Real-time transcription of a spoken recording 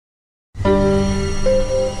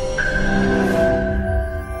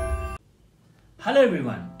Hello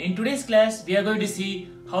everyone, in today's class we are going to see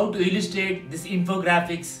how to illustrate this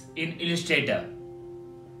infographics in Illustrator.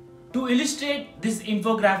 To illustrate this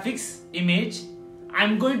infographics image, I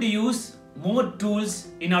am going to use more tools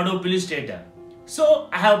in Adobe Illustrator. So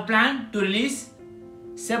I have planned to release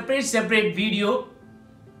separate video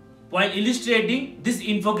while illustrating this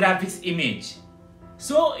infographics image.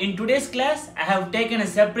 So in today's class I have taken a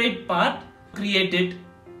separate part created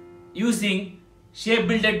using Shape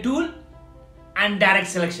Builder tool and Direct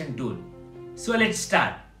Selection tool. So let's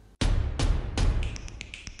start.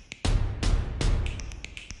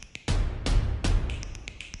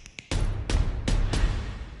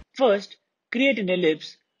 First, create an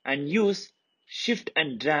ellipse and use Shift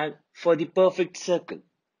and drag for the perfect circle.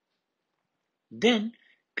 Then,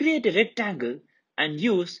 create a rectangle and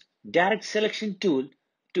use Direct Selection tool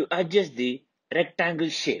to adjust the rectangle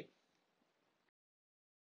shape.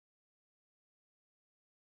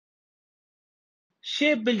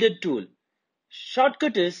 Shape Builder tool.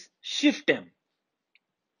 Shortcut is Shift M.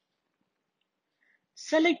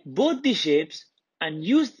 Select both the shapes and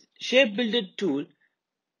use Shape Builder tool.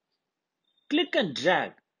 Click and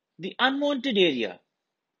drag the unwanted area.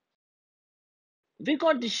 We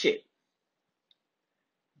got the shape.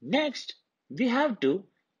 Next, we have to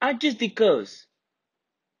adjust the curves.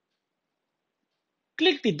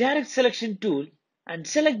 Click the Direct Selection tool and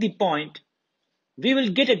select the point. We will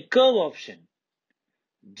get a curve option.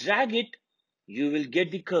 Drag it, you will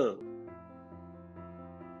get the curve.